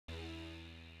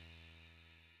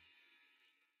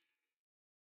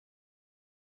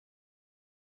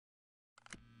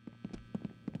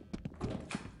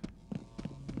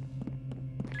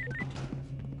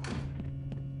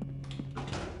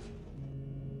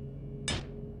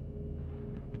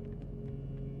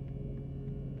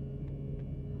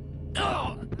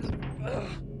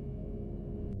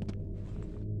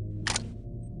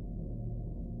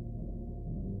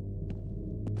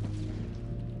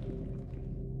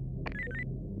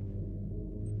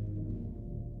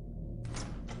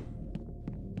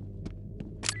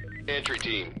Entry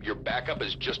team, your backup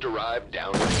has just arrived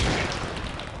downrange.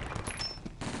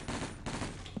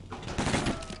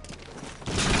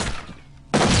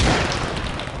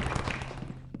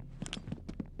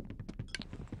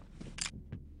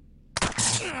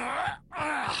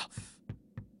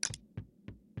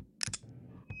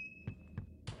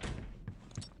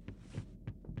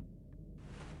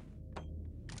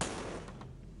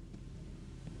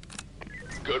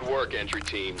 Good work, entry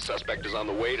team. Suspect is on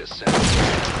the way to center.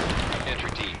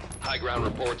 Entry team, high ground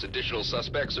reports additional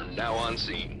suspects are now on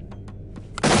scene.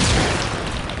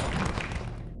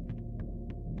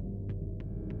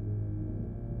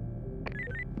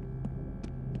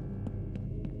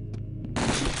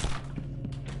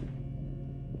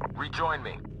 Rejoin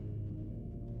me.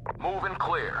 Move and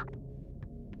clear.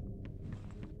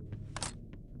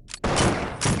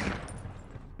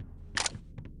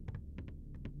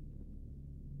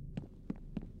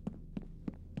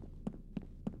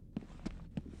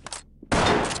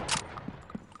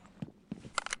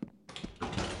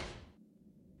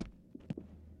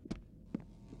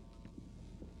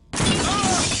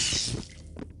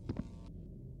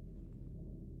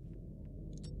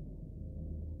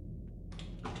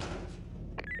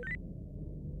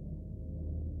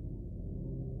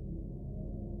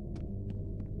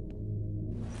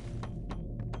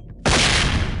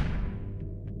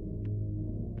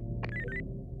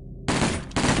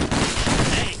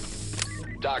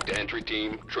 Dock to entry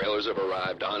team, trailers have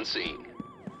arrived on scene.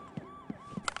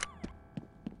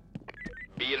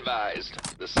 Be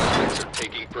advised, the suspects are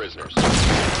taking prisoners.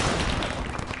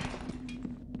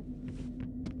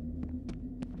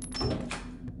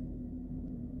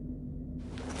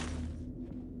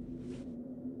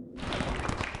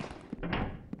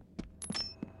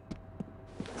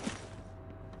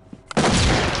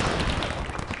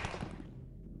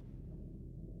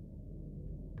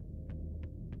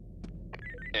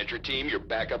 Entry team, your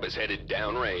backup is headed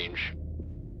downrange.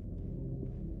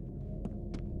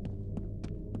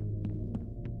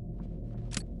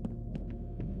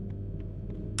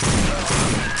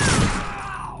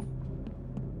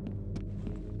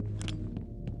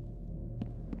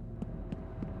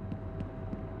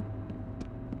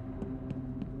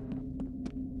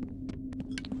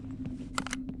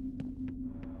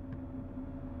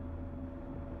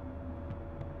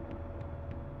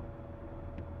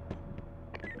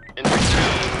 Entry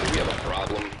team, we have a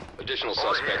problem. Additional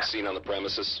suspects seen on the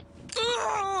premises.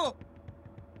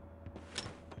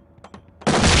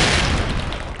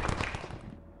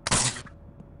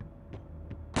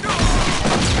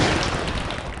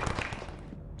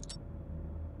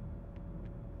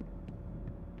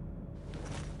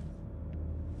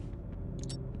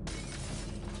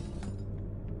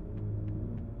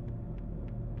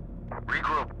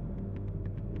 Regroup.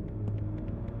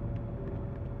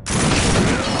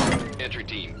 Entry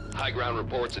team, high ground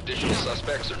reports additional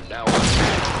suspects are now on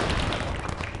scene.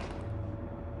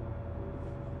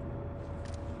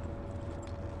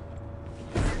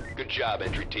 Good job,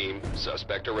 entry team.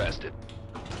 Suspect arrested.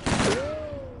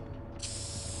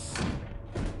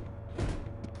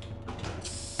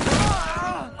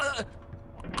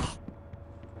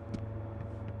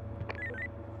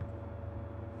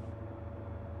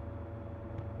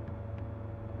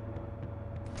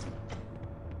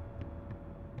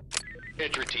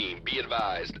 Entry team, be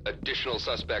advised, additional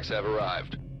suspects have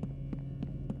arrived.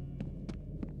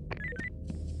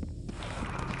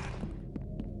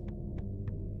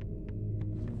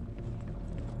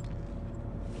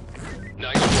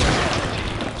 Nice work, entry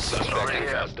team. Suspect in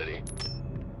custody.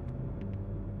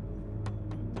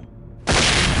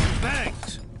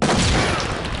 Thanks!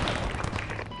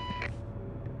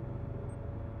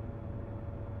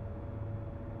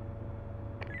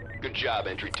 Good job,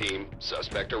 entry team.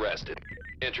 Suspect arrested.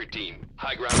 Entry team,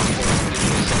 high ground reports additional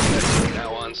suspects are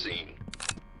now on scene.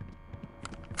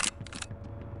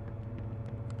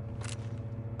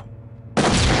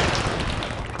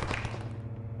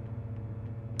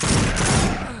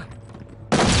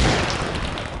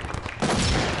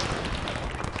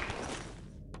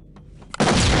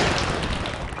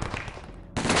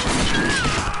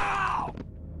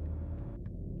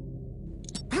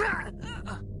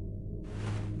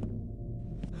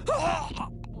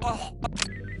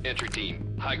 Entry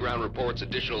team, high ground reports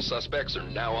additional suspects are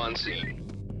now on scene.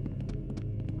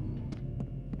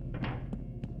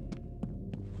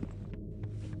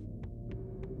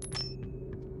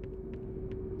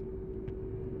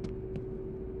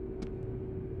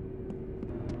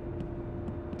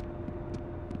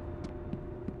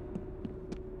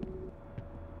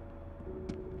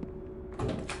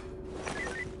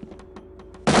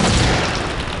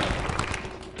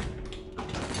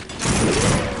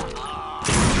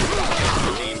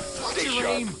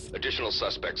 Additional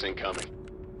suspects incoming.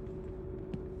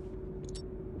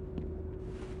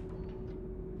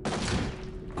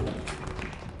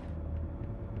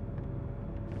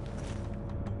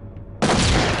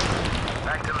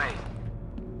 Back to me.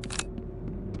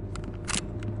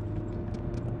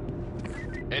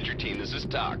 Entry team, this is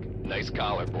Talk. Nice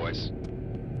collar, boys.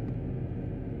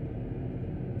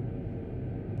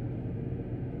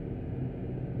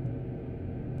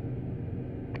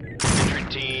 Entry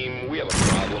team, we have a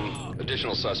problem.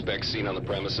 Additional suspects seen on the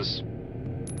premises.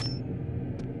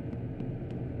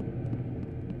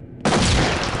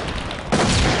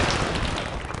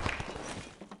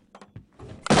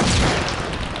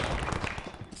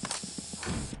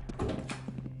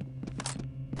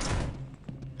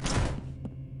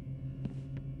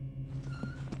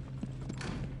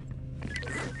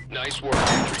 Nice work,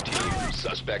 entry team.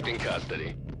 Suspect in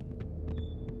custody.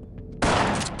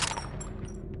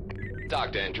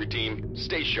 Talk to entry team.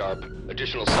 Stay sharp.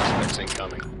 Additional suspects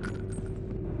incoming.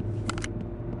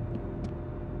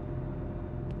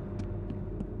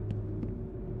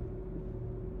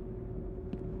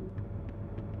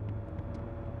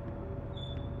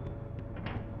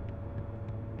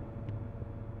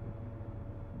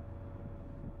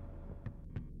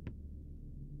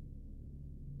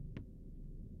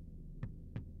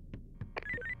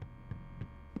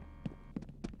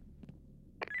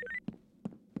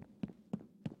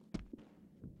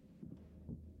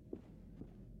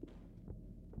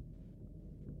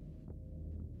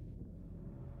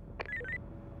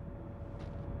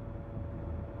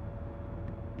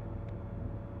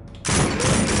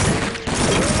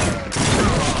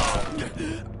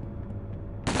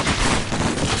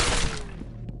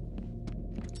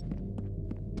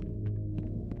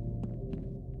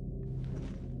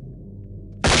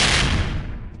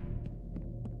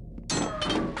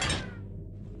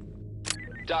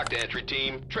 Talk to entry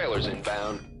team. Trailers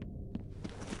inbound.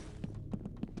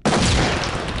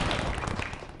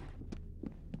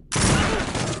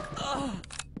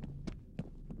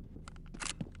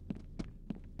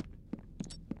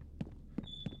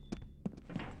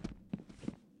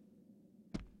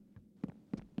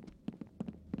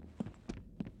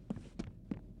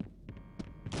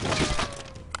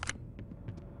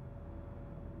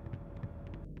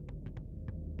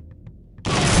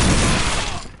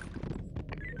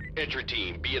 Entry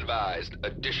team, be advised.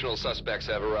 Additional suspects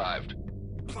have arrived.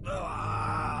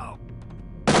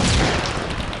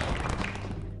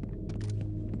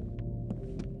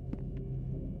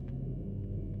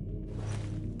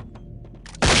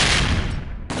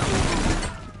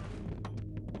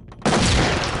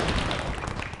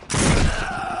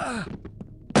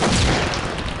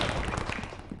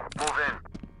 Move in.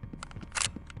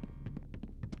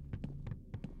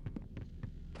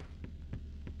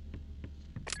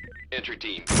 Entry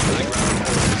team, high ground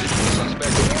report. Additional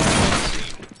suspects on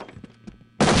scene.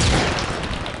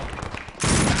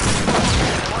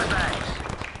 More bags.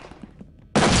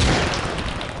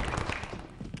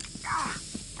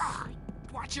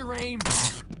 Watch your aim!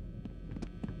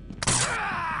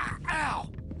 Ow!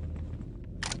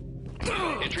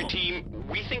 Entry team,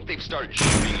 we think they've started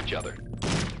shooting each other.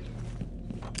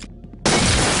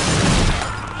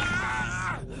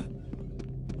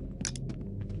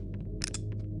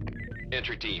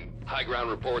 Entry team, high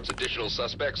ground reports additional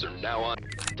suspects are now on.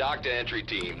 Dock to entry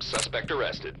team, suspect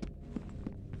arrested.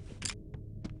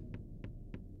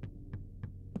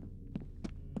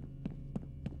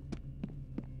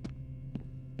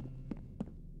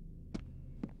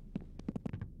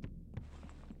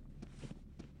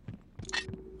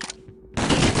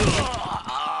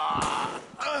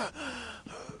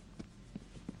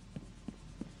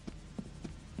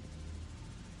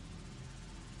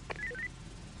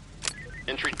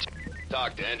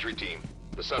 Talk to entry team.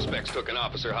 The suspects took an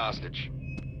officer hostage.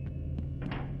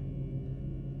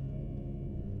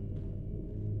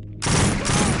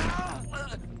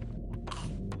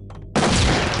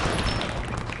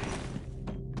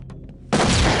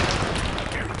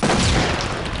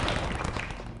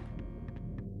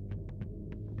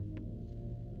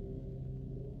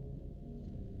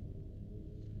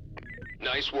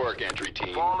 Nice work, entry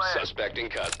team. Suspect in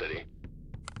custody.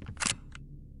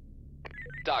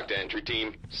 Talk to entry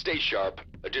team. Stay sharp.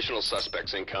 Additional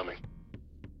suspects incoming.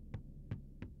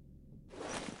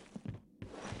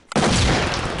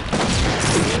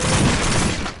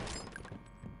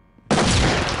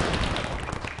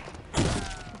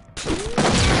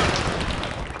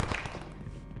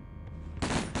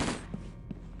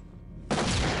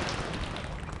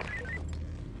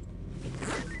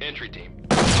 Entry team.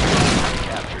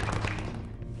 Captured.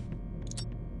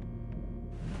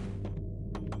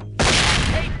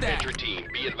 Take that! Entry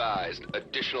Be advised,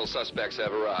 additional suspects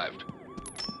have arrived.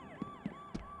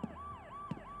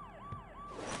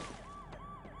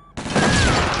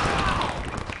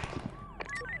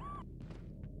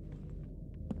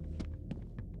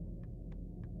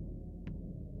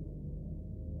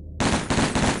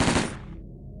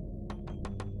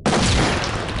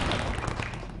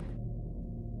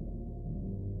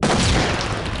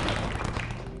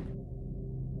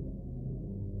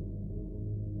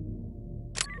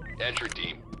 Entry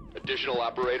team, additional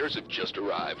operators have just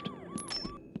arrived.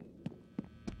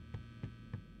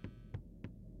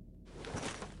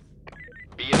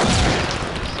 Be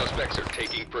advised, the suspects are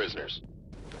taking prisoners.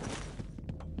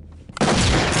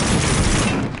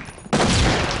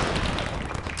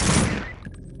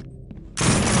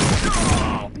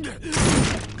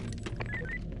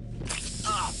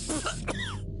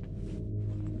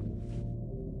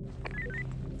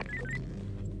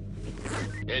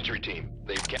 Entry team,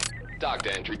 they've Talk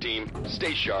to entry team.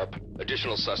 Stay sharp.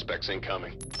 Additional suspects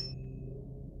incoming.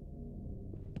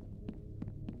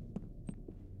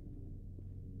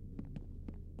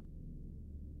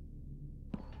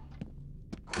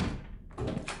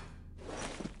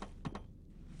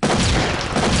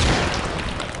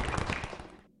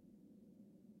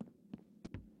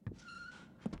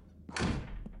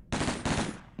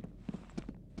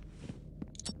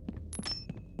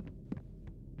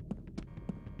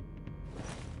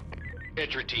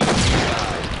 Entry team, be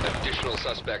advised. Additional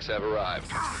suspects have arrived.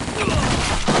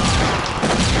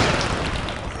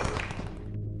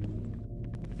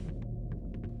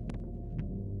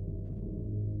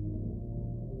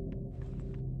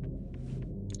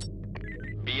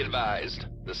 Be advised.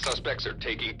 The suspects are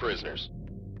taking prisoners.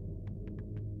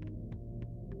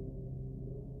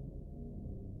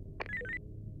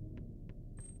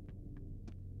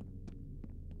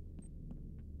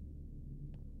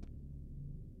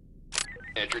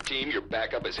 Entry team, your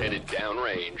backup is headed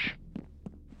downrange.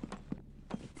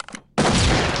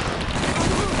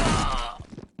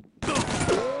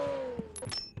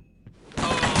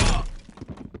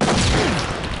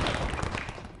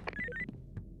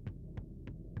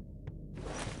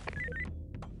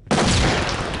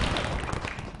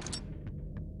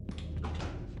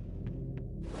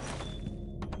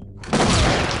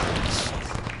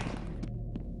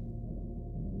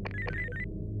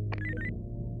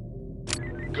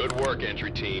 Good work,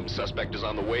 entry team. Suspect is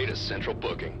on the way to central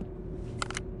booking.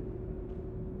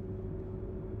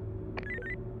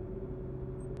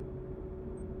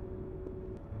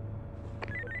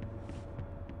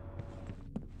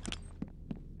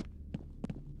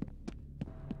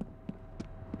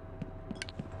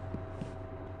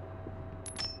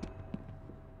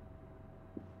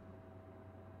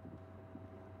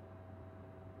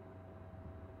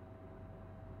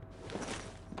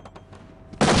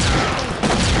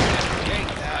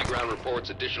 Ground reports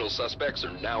additional suspects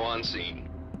are now on scene.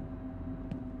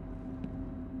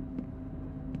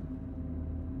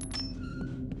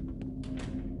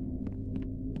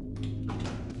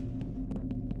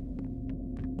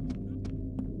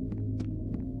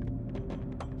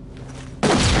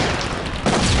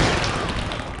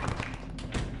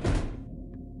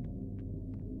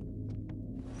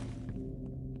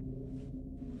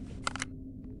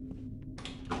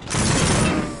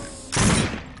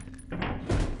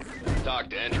 Talk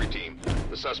to entry team.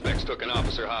 The suspects took an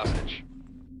officer hostage.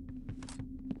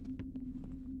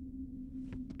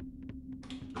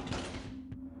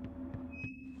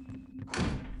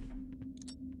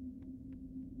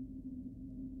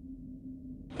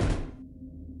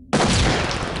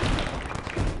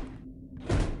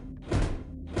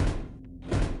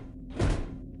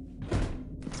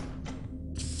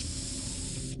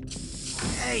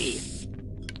 Hey!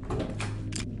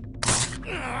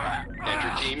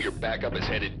 Entry team, your backup is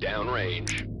headed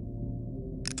downrange.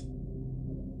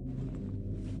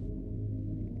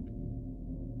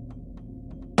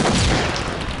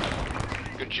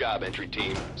 Good job, entry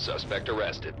team. Suspect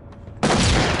arrested.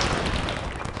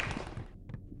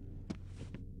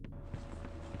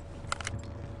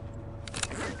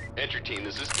 Entry team,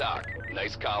 this is Doc.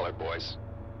 Nice collar, boys.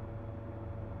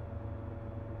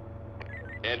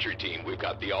 Entry team, we've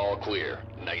got the all clear.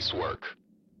 Nice work.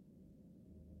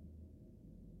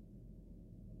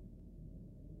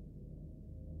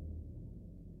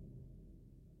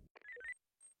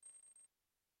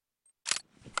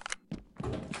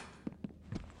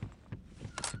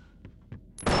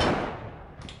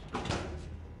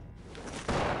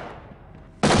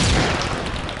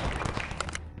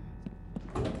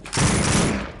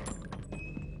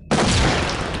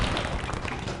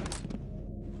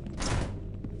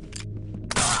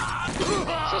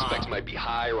 Suspects might be be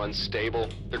high or unstable.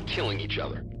 They're killing each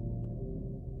other.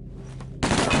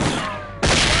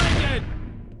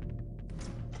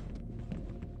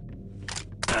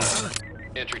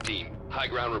 Entry team, high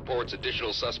ground reports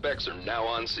additional suspects are now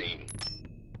on scene.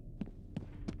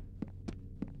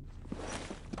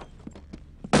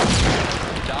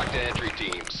 Dock to entry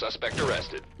team, suspect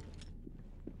arrested.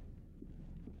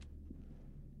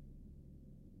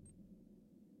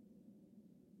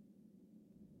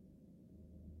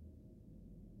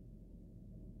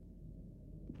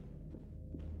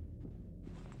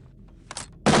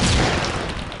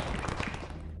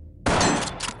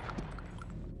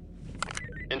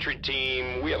 Entry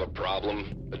team, we have a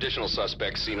problem. Additional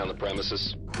suspects seen on the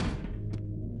premises.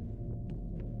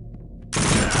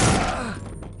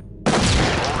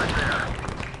 Over there.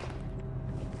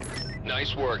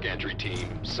 Nice work, entry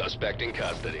team. Suspect in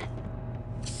custody.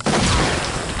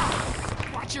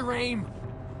 Watch your aim!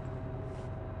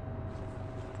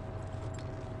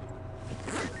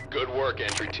 Good work,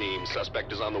 entry team.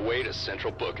 Suspect is on the way to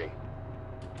central booking.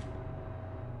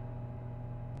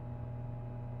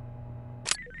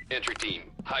 Entry team,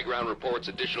 high ground reports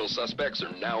additional suspects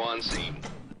are now on scene.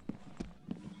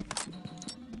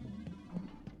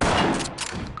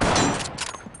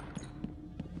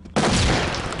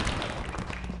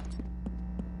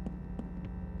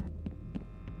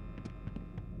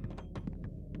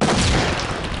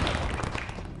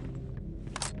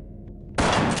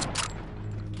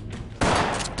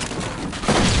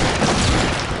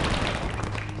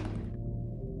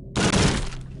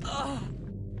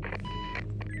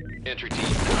 Entry team,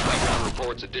 high ground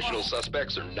reports additional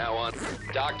suspects are now on.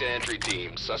 Dock to entry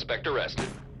team, suspect arrested.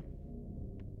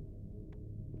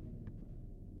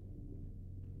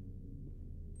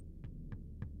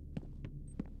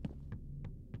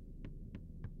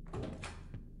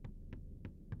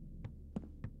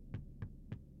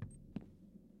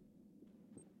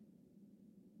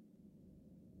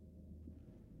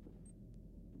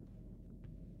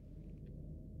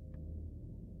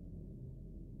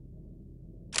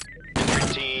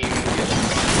 Team,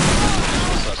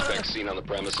 suspects seen on the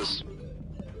premises.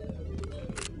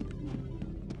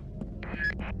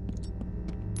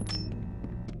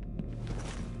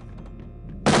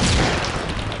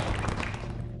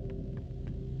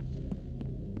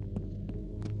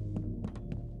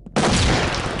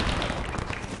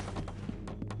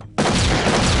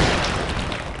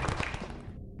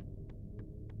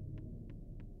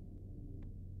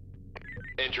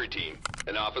 Entry team,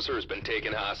 an officer has been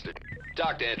taken hostage.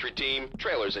 Dock to entry team,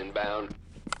 trailers inbound.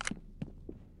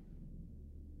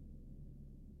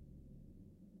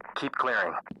 Keep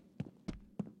clearing.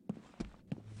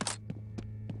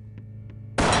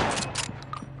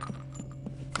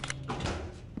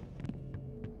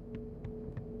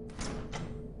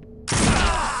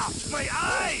 My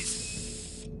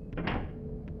eyes!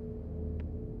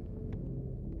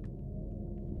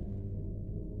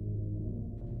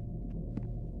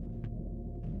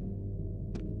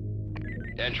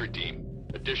 Entry team,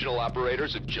 additional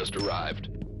operators have just arrived.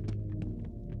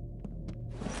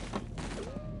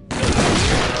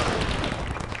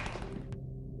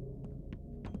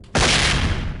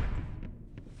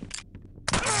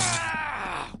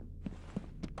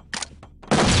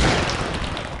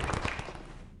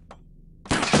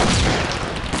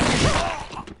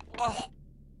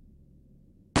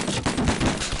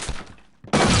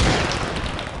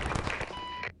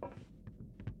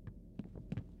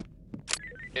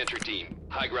 Entry team,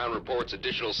 high ground reports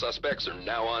additional suspects are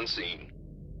now on scene.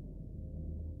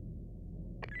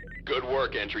 Good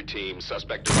work, entry team.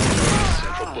 Suspect is on the way to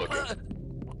central booking.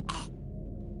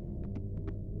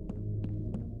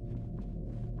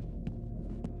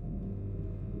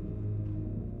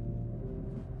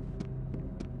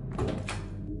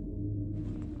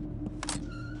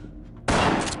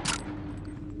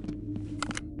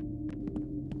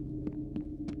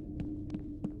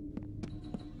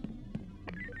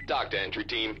 Dock to entry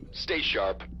team. Stay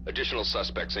sharp. Additional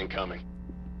suspects incoming.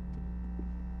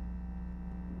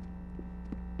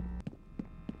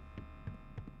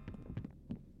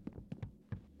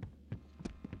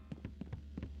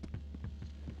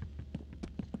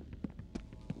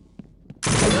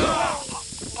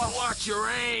 Watch your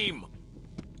aim!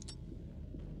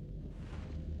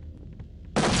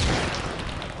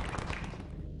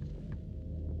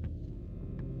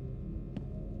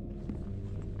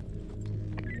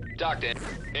 Dock to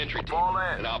entry team. Fall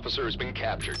in. An officer has been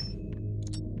captured.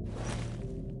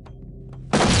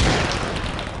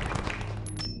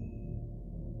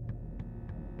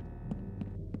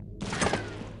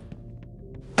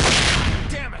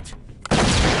 Damn it!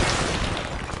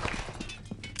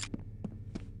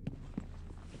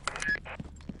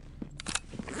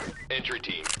 Entry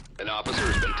team, an officer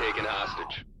has been taken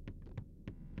hostage.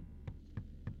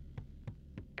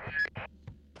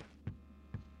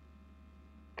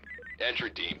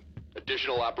 Entry team,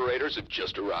 additional operators have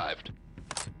just arrived.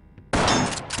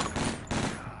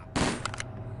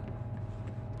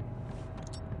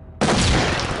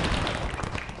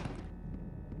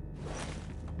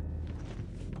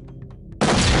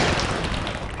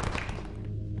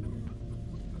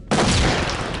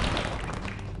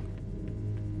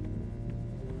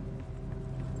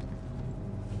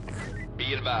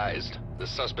 Be advised, the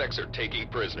suspects are taking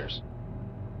prisoners.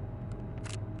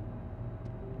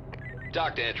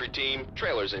 Dock to entry team,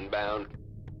 trailers inbound.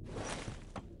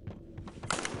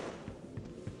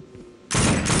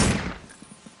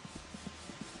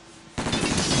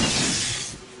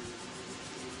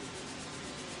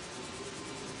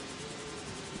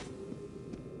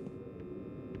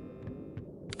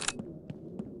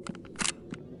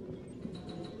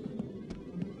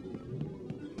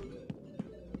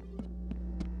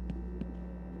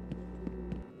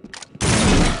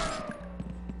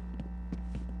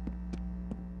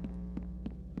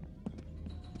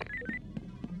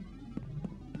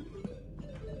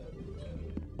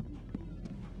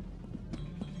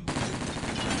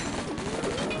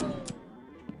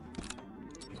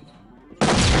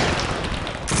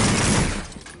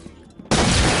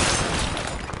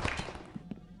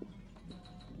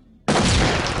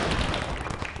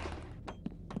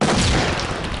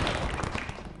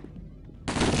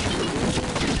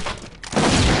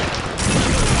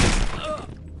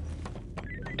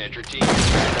 Entry team, your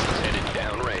backup is headed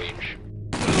downrange.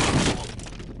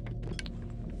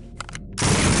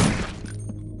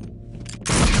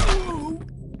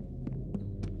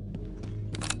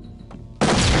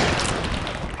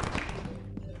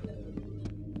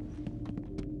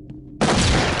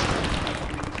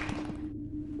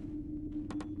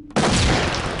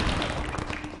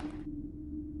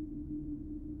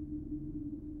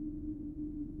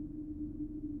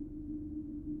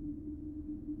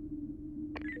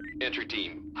 Entry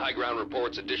team, high ground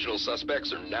reports additional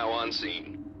suspects are now on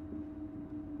scene.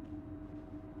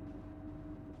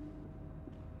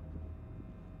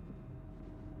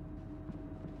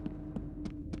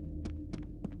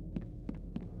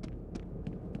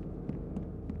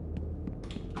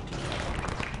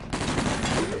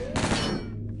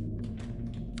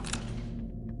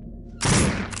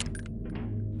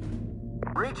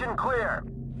 Reach and clear.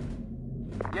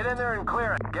 Get in there and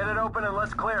clear it. Get it open and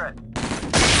let's clear it.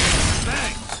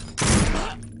 Thanks!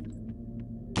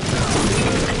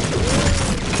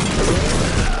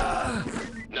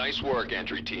 Nice work,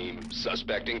 entry team.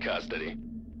 Suspect in custody.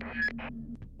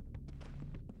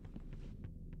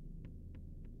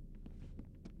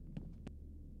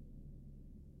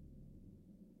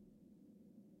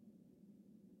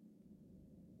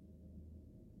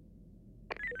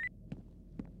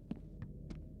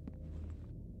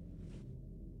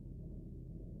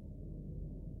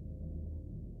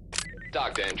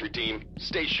 Dock to entry team.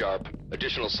 Stay sharp.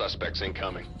 Additional suspects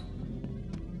incoming.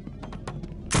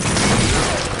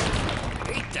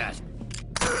 Hate that!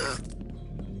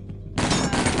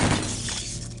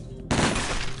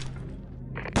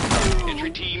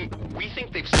 Entry team, we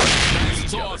think they've started shooting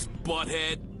each other. Toss,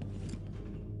 butthead!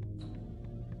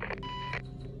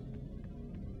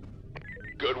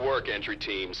 Good work, entry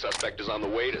team. Suspect is on the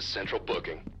way to central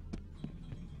booking.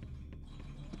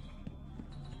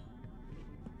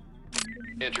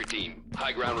 Entry team,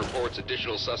 high ground reports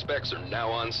additional suspects are now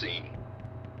on scene.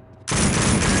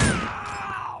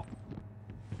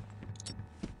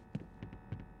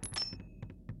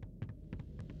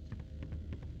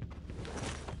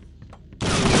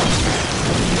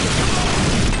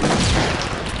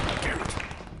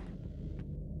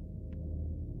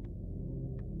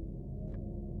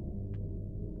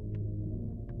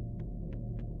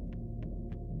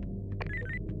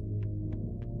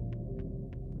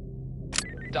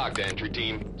 Dock to entry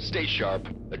team. Stay sharp.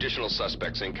 Additional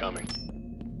suspects incoming.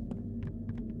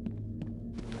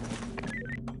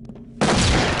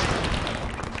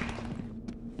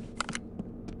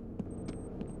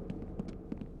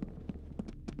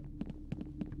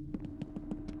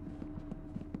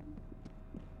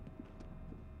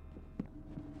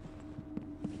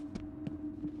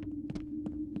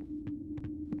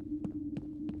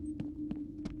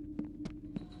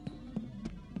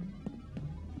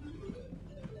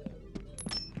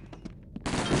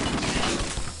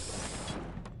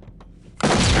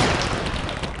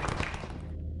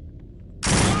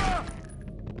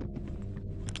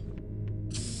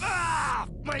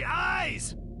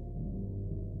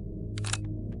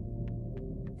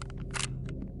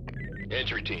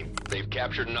 Entry team, they've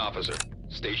captured an officer.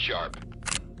 Stay sharp.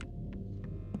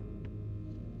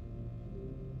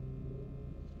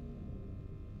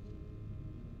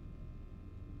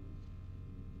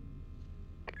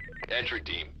 Entry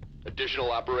team,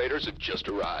 additional operators have just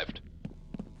arrived.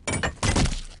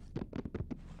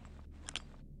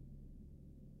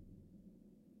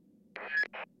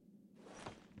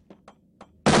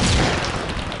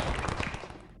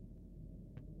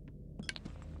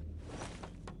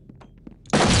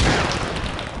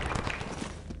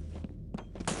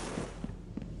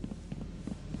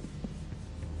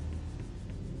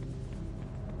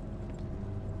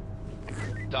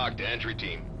 Talk to entry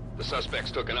team. The suspects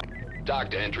took an...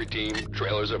 Talk to entry team.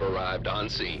 Trailers have arrived on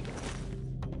scene.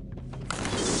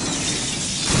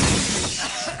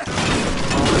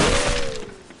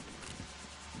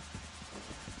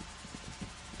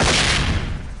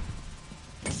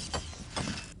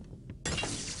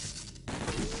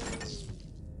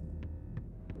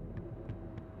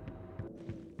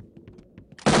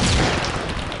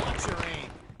 What's your aim?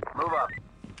 Move up.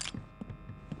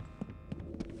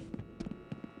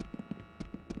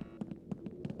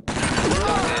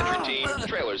 Talk to entry team.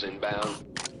 Trailers inbound.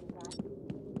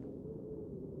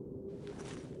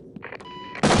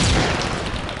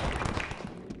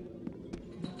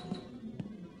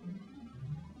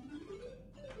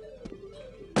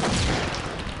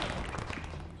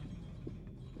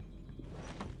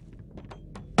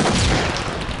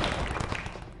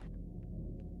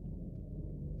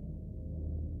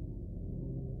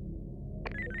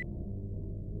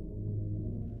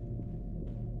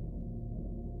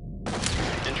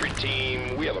 Entry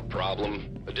team, we have a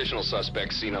problem. Additional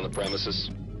suspects seen on the premises.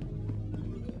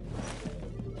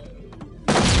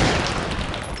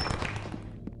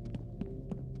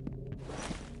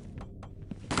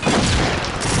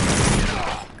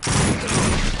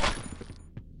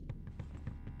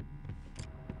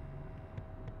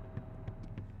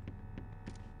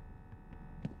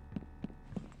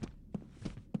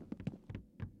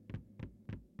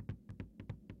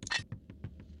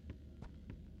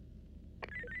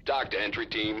 Talk to entry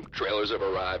team. Trailers have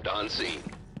arrived on scene.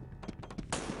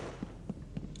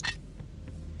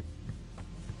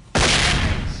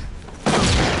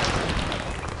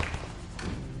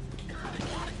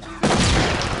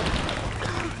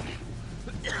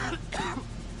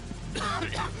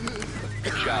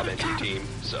 Good job, entry team.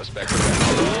 Suspect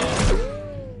arrested.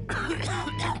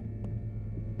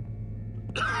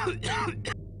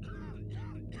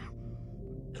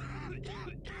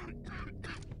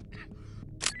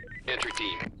 Entry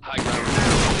team, high ground.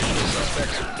 Additional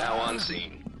suspects are now on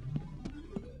scene.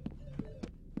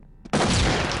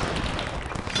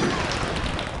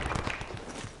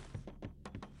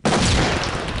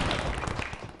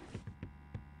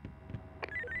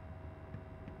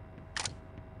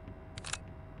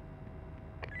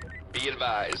 Be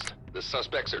advised, the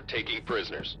suspects are taking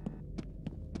prisoners.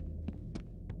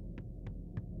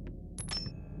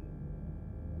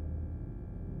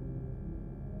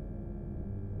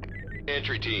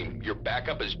 Entry team, your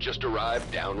backup has just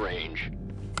arrived downrange.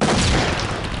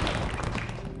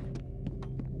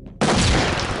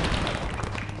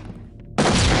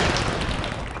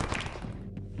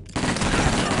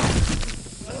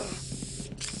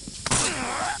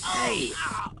 Hey!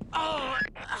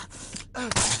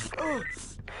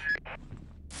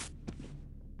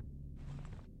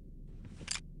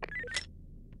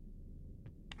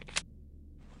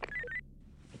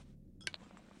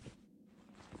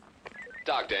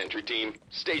 Talk to entry team.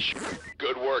 Station.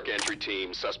 Good work, entry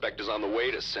team. Suspect is on the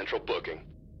way to central booking.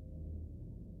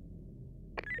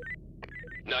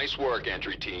 Nice work,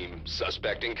 entry team.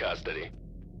 Suspect in custody.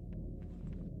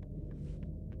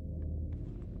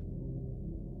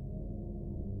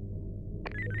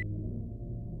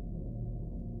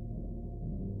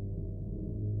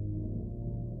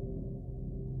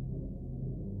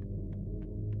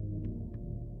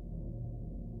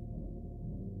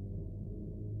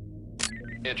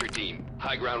 Entry team,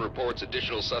 high ground reports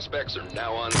additional suspects are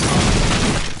now on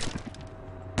scene.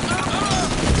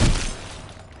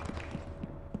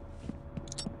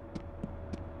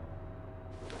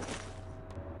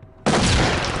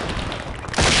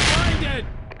 Blinded!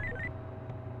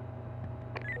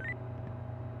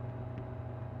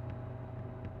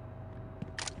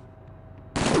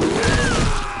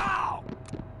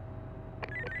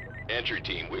 Entry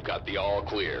team, we've got the all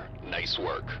clear. Nice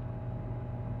work.